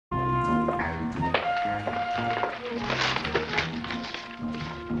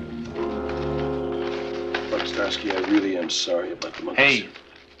Starsky, I really am sorry about the monkeys. Hey,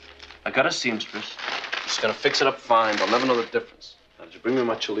 I got a seamstress. She's gonna fix it up fine. They'll never know the difference. Now, did you bring me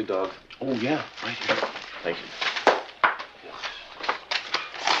my chili dog? Oh, yeah, right here. Thank you.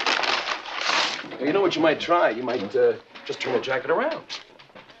 Well, you know what you might try? You might just turn the jacket around.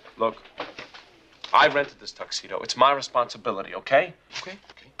 Look, I rented this tuxedo. It's my responsibility, okay? Okay.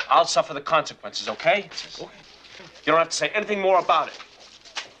 I'll suffer the consequences, okay? Okay. You don't have to say anything more about it.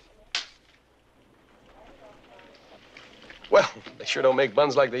 Well, they sure don't make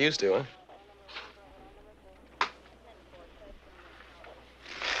buns like they used to, huh?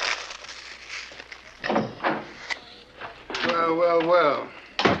 Well.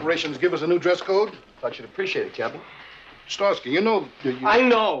 Operations give us a new dress code? Thought you'd appreciate it, Captain. Starsky, you know... I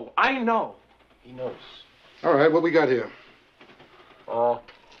know. He knows. All right, what we got here? Well,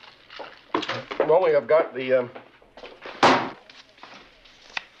 I've got the,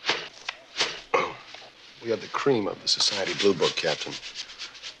 We have the cream of the Society Blue Book, Captain.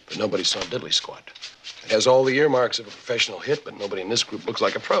 But nobody saw Diddley Squat. It has all the earmarks of a professional hit, but nobody in this group looks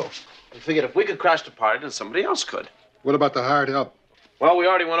like a pro. We figured if we could crash the party, then somebody else could. What about the hired help? Well, we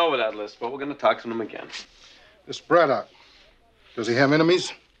already went over that list, but we're going to talk to them again. This Braddock, does he have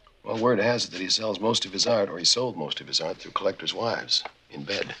enemies? Well, word has it that he sells most of his art, or he sold most of his art, through collectors' wives, in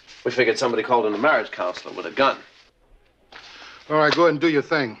bed. We figured somebody called in a marriage counselor with a gun. All right, go ahead and do your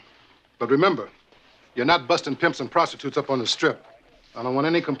thing. But remember, you're not busting pimps and prostitutes up on the strip. I don't want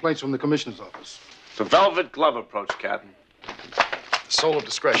any complaints from the commissioner's office. The velvet glove approach, Captain. The soul of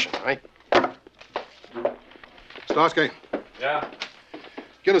discretion, right? Starsky, Yeah?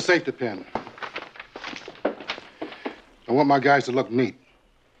 get a safety pin. I want my guys to look neat.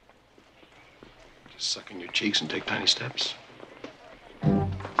 Just suck in your cheeks and take tiny steps.